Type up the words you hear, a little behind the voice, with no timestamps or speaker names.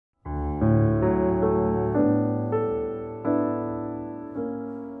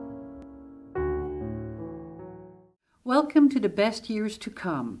Welcome to the best years to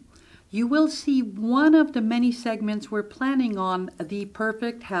come. You will see one of the many segments we're planning on the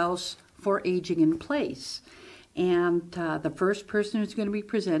perfect house for aging in place. And the first person who's going to be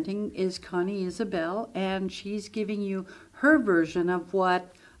presenting is Connie Isabel, and she's giving you her version of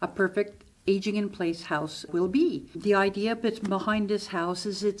what a perfect aging in place house will be. The idea behind this house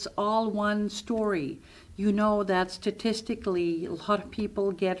is it's all one story. You know that statistically a lot of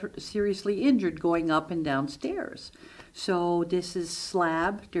people get seriously injured going up and down stairs. So this is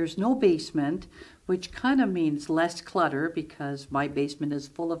slab, there's no basement, which kind of means less clutter because my basement is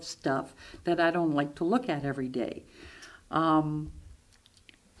full of stuff that I don't like to look at every day.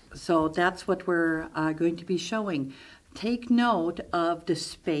 So that's what we're going to be showing. Take note of the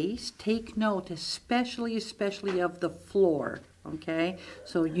space. Take note especially of the floor, okay?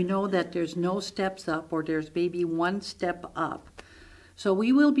 So you know that there's no steps up or there's maybe one step up. So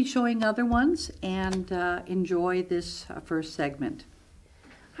we will be showing other ones and enjoy this first segment.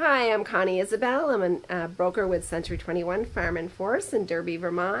 Hi, I'm Connie Isabel. I'm a broker with Century 21 Farm and Forest in Derby,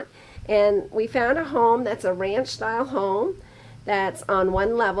 Vermont. And we found a home that's a ranch-style home that's on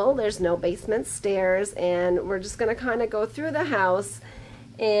one level. There's no basement stairs, and we're just going to kind of go through the house,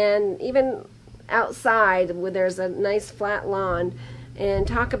 and even outside where there's a nice flat lawn, and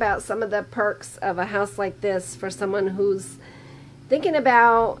talk about some of the perks of a house like this for someone who's thinking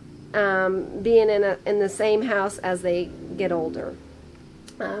about being in the same house as they get older.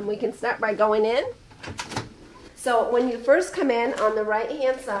 We can start by going in. So when you first come in, on the right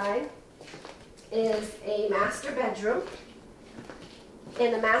hand side is a master bedroom.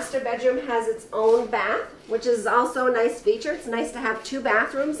 And the master bedroom has its own bath, which is also a nice feature. It's nice to have two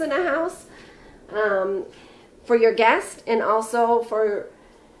bathrooms in a house for your guest, and also for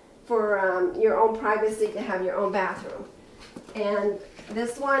your own privacy to have your own bathroom. And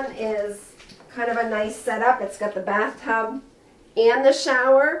this one is kind of a nice setup. It's got the bathtub and the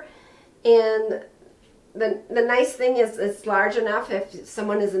shower, and the nice thing is it's large enough if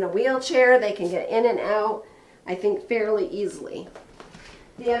someone is in a wheelchair, they can get in and out, I think, fairly easily.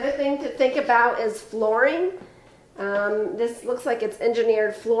 The other thing to think about is flooring. This looks like it's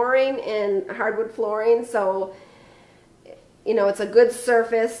engineered flooring and hardwood flooring, so you know it's a good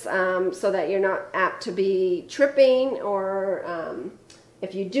surface so that you're not apt to be tripping, or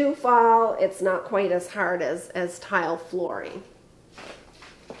if you do fall, it's not quite as hard as tile flooring.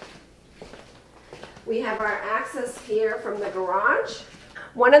 We have our access here from the garage.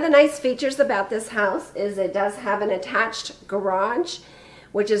 One of the nice features about this house is it does have an attached garage,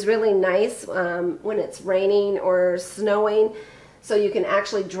 which is really nice when it's raining or snowing. So you can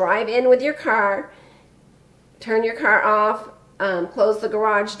actually drive in with your car, turn your car off, close the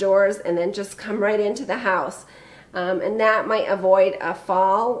garage doors, and then just come right into the house. And that might avoid a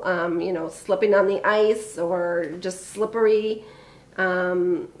fall, you know, slipping on the ice or just slippery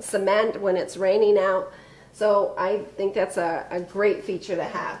cement when it's raining out. So I think that's a great feature to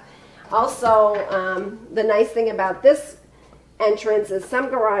have. Also, the nice thing about this entrance is some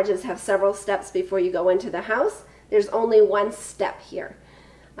garages have several steps before you go into the house. There's only one step here,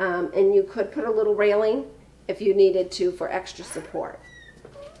 and you could put a little railing if you needed to for extra support.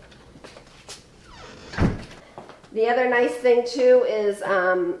 The other nice thing too is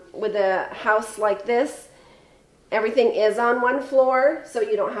with a house like this, everything is on one floor, so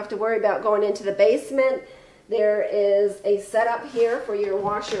you don't have to worry about going into the basement. There is a setup here for your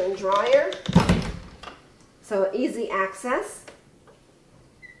washer and dryer, so easy access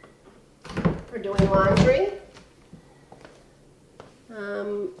for doing laundry.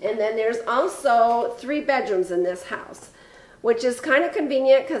 And then there's also 3 bedrooms in this house, which is kind of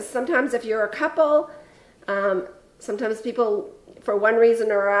convenient because sometimes if you're a couple, sometimes people, for one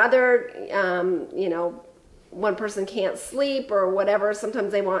reason or other, you know, one person can't sleep or whatever.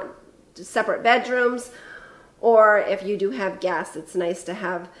 Sometimes they want separate bedrooms, or if you do have guests, it's nice to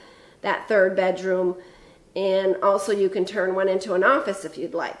have that 3rd bedroom. And also you can turn one into an office if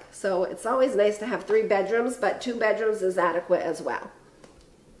you'd like. So it's always nice to have 3 bedrooms, but 2 bedrooms is adequate as well.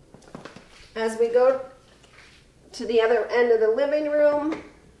 As we go to the other end of the living room,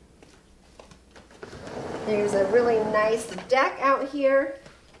 there's a really nice deck out here,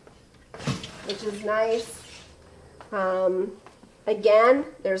 which is nice. Again,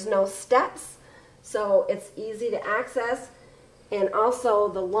 there's no steps, so it's easy to access. And also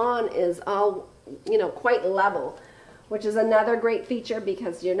the lawn is all, you know, quite level, which is another great feature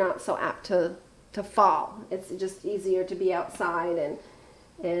because you're not so apt to fall. It's just easier to be outside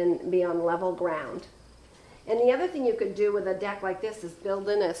and be on level ground. And the other thing you could do with a deck like this is build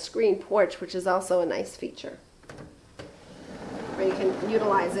in a screen porch, which is also a nice feature, where you can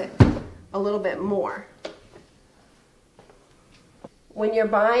utilize it a little bit more. when you're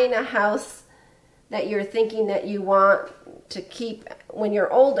buying a house that you're thinking that you want to keep when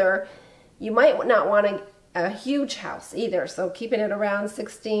you're older, you might not want a huge house either. So keeping it around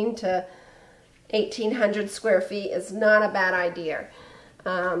 16 to 1,800 square feet is not a bad idea,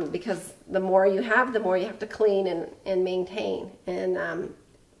 because the more you have to clean and maintain. And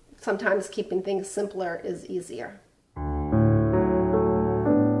sometimes keeping things simpler is easier.